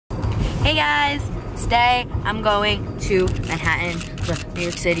Hey guys, today I'm going to Manhattan, New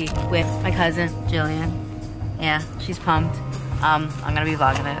York City with my cousin Jillian. Yeah, she's pumped. I'm gonna be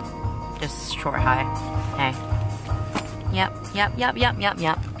vlogging it. Just short high. Hey. Yep.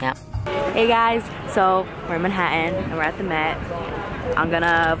 Hey guys, so we're in Manhattan and we're at the Met. I'm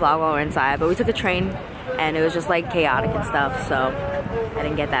gonna vlog while we're inside, but we took a train and it was just like chaotic and stuff, so I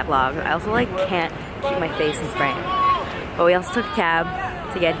didn't get that vlog. I also like can't keep my face in frame. But we also took a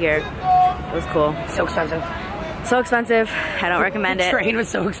cab to get here. It was cool. So expensive. So expensive. I don't recommend it. The train was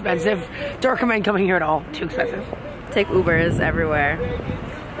so expensive. Don't recommend coming here at all. Too expensive. Take Ubers everywhere.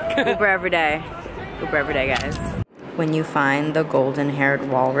 Uber every day. Uber every day, guys. When you find the golden-haired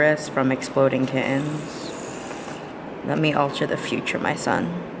walrus from Exploding Kittens, let me alter the future, my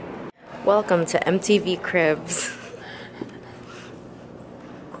son. Welcome to MTV Cribs.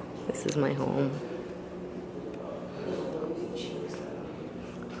 This is my home.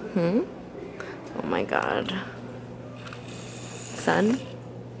 Oh my god. Son?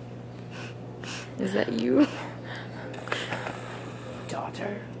 Is that you?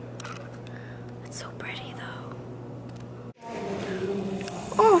 Daughter. It's so pretty though.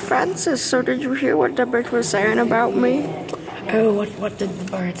 Oh, Francis, so did you hear what the bird was saying about me? Oh, what did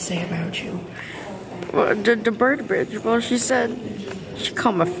the bird say about you? Well, the bird bitch, well, she said she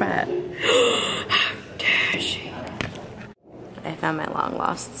called me fat. How dare she? I found my long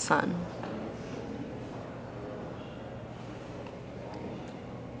lost son.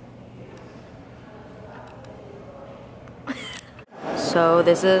 So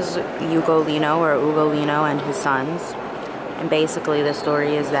this is Ugolino or Ugolino and his sons. And basically the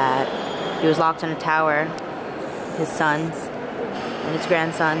story is that he was locked in a tower with his sons and his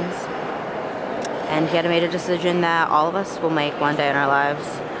grandsons. And he had made a decision that all of us will make one day in our lives.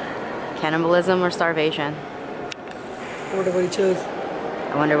 Cannibalism or starvation. I wonder what he chose.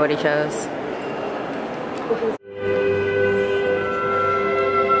 I wonder what he chose.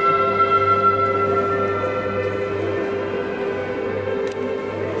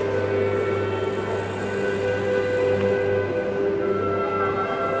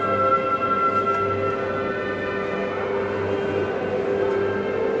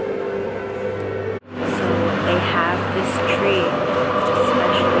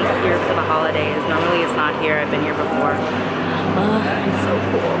 Normally it's not here. I've been here before. It's so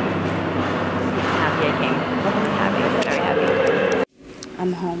cool. Happy I came. Happy, very happy.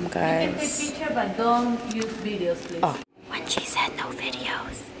 I'm home, guys. Take a picture, but don't use videos, please. Oh. When she said no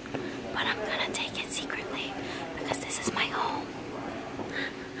videos, but I'm gonna take it secretly because this is my home.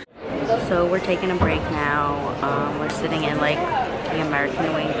 So we're taking a break now. We're sitting in like the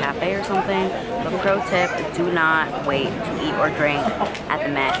American Wing Cafe or something. But pro tip, do not wait to eat or drink at the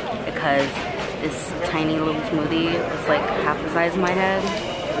Met because this tiny little smoothie was like half the size of my head.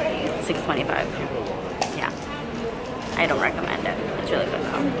 $6.25. Yeah. I don't recommend it. It's really good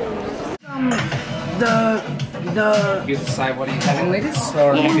though. You decide what are you having, ladies?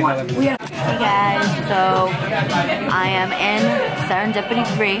 Or maybe another movie? Hey guys, so I am in Serendipity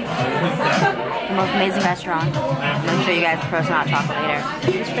 3, the most amazing restaurant. I'm gonna show you guys the frozen hot chocolate later.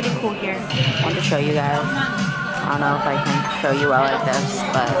 It's pretty cool here. I want to show you guys. I don't know if I can show you well like this,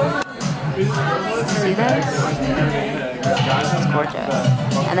 but see this? It's gorgeous.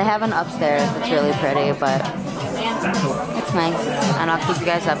 And they have an upstairs that's really pretty, but it's nice. And I'll keep you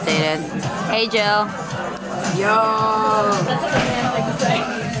guys updated. Hey Jill. Yo!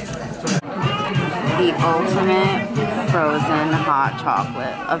 The ultimate frozen hot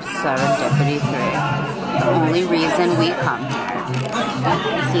chocolate of Serendipity 3. The only reason we come here.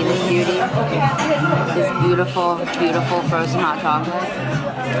 You see this beauty? This beautiful, beautiful frozen hot chocolate?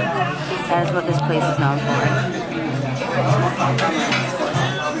 That is what this place is known for.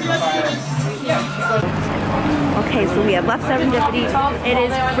 Okay, so we have left Serendipity. It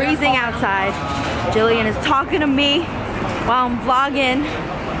is freezing outside. Jillian is talking to me while I'm vlogging.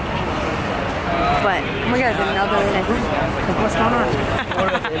 But, oh my god, what's going on?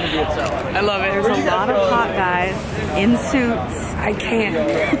 I love it. There's a lot of hot guys in suits. I can't.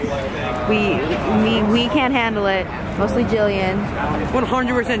 We can't handle it. Mostly Jillian.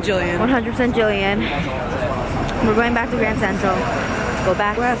 100% Jillian. 100% Jillian. We're going back to Grand Central. Let's go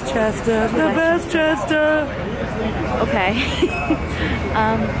back. Westchester, the Westchester. Okay.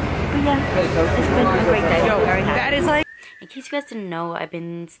 But yeah, it's been a great day. Yo, very happy. that is like. In case you guys didn't know, I've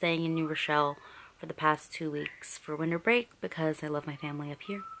been staying in New Rochelle for the past 2 weeks for winter break because I love my family up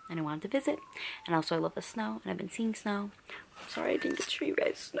here and I wanted to visit. And also I love the snow and I've been seeing snow. I'm sorry I didn't get to show you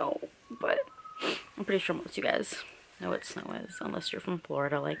guys snow, but I'm pretty sure most of you guys know what snow is unless you're from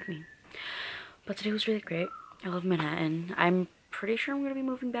Florida like me. But today was really great. I love Manhattan. I'm pretty sure I'm going to be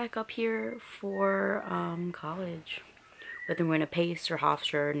moving back up here for college. Whether I'm going to Pace or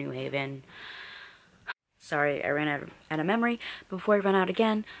Hofstra or New Haven. Sorry, I ran out of memory. Before I run out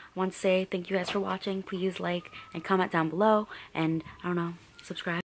again, I want to say thank you guys for watching. Please like and comment down below. And, I don't know, subscribe.